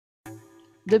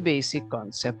the basic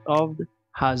concept of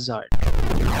hazard.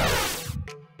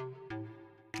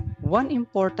 One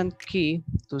important key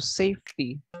to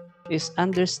safety is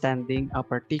understanding a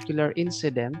particular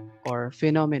incident or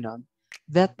phenomenon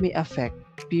that may affect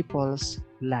people's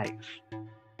life.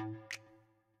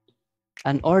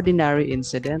 An ordinary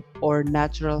incident or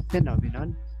natural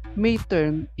phenomenon may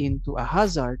turn into a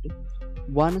hazard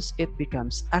once it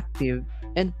becomes active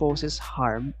and poses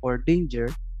harm or danger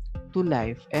to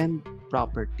life and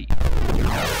property.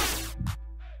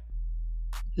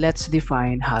 Let's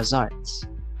define hazards.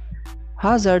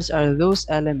 Hazards are those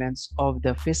elements of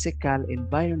the physical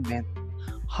environment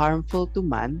harmful to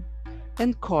man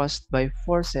and caused by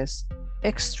forces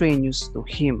extraneous to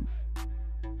him.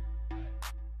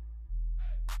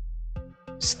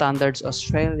 Standards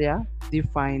Australia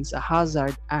defines a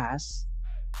hazard as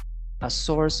a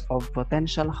source of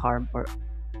potential harm or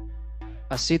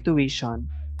a situation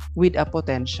with a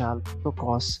potential to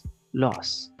cause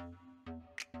loss.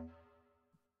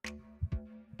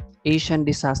 Asian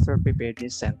Disaster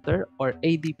Preparedness Center or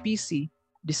ADPC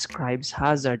describes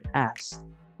hazard as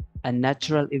a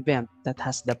natural event that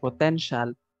has the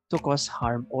potential to cause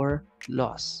harm or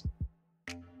loss.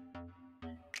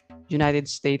 United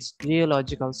States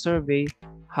Geological Survey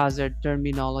hazard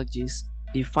terminologies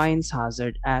defines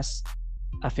hazard as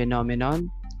a phenomenon,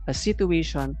 a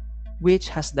situation which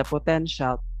has the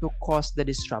potential to cause the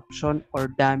disruption or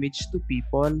damage to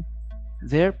people,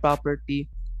 their property,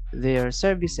 their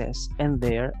services, and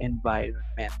their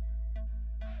environment.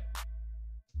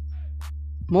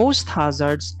 Most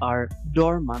hazards are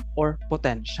dormant or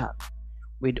potential,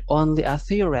 with only a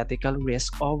theoretical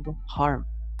risk of harm.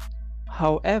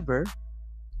 However,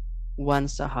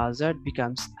 once a hazard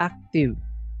becomes active,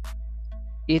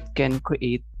 it can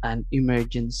create an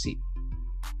emergency.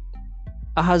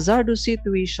 A hazardous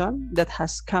situation that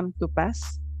has come to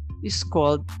pass is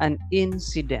called an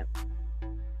incident.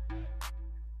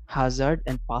 Hazard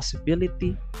and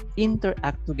possibility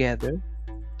interact together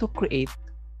to create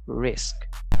risk.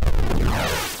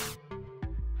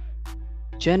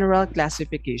 General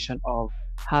classification of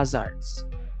hazards.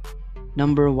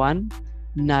 Number 1,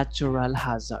 natural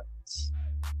hazards.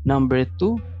 Number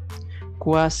 2,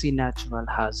 quasi-natural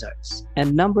hazards.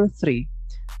 And number 3,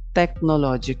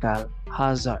 technological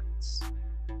hazards.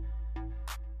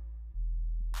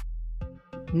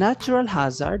 Natural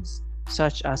hazards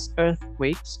such as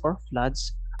earthquakes or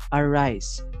floods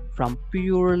arise from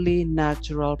purely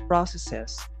natural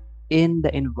processes in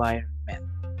the environment.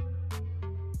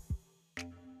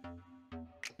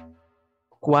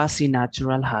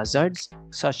 Quasi-natural hazards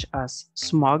such as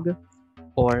smog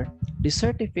or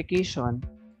desertification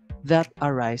that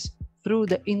arise through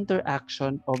the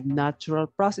interaction of natural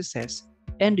processes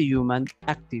and human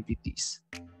activities.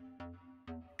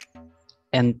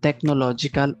 And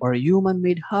technological or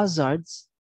human-made hazards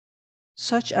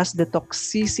such as the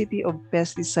toxicity of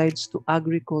pesticides to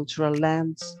agricultural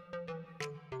lands,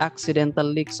 accidental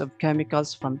leaks of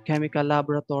chemicals from chemical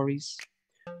laboratories,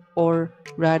 or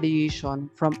radiation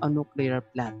from a nuclear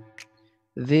plant.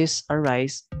 These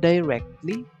arise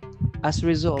directly as a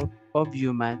result of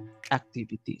human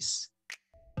activities.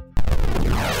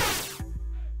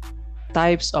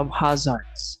 Types of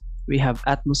hazards. We have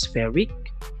atmospheric.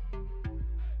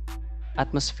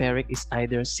 Atmospheric is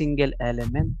either single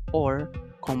element or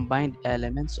combined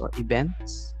elements or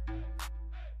events.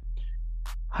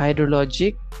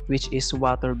 Hydrologic, which is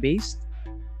water-based.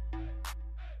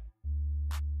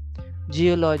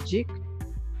 Geologic,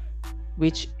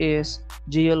 which is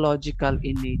geological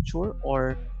in nature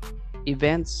or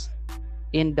events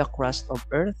in the crust of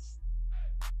Earth.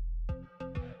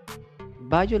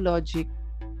 Biologic,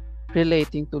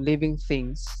 relating to living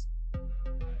things.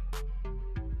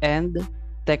 And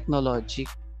technologic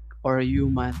or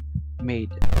human-made.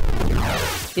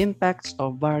 Impacts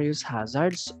of various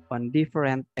hazards on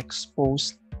different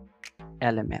exposed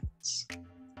elements.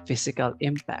 Physical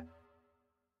impact.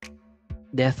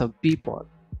 Death of people.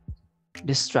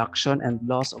 Destruction and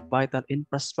loss of vital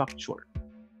infrastructure.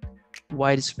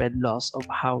 Widespread loss of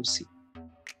housing.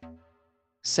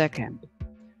 Second,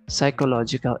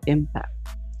 psychological impact.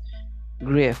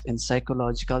 Grief and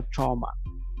psychological trauma.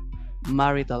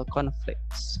 Marital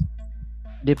conflicts.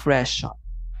 Depression.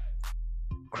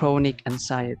 Chronic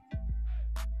anxiety.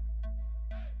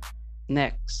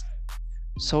 Next,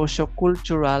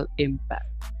 sociocultural impact.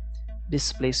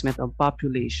 Displacement of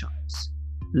populations.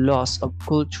 Loss of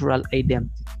cultural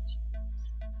identity.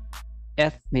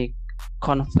 Ethnic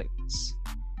conflicts.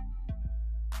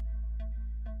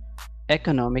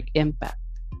 Economic impact.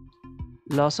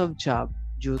 Loss of job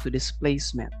due to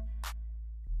displacement.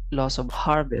 Loss of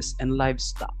harvest and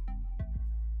livestock.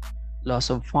 loss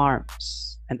of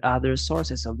farms and other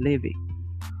sources of living,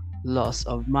 loss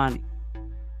of money,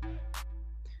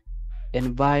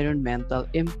 environmental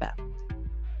impact,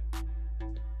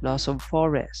 loss of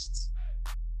forests,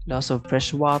 loss of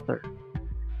fresh water,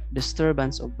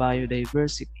 disturbance of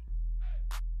biodiversity,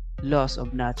 loss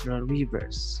of natural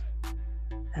rivers,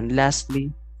 and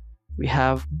lastly, we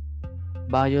have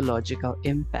biological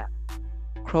impact,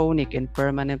 chronic and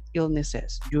permanent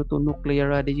illnesses due to nuclear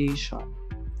radiation,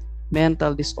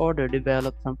 mental disorder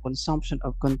developed from consumption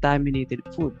of contaminated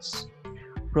foods,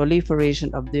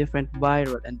 proliferation of different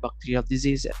viral and bacterial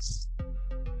diseases,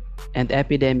 and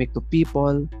epidemic to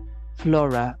people,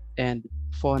 flora, and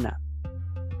fauna.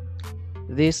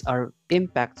 These are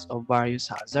impacts of various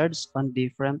hazards on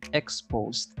different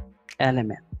exposed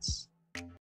elements.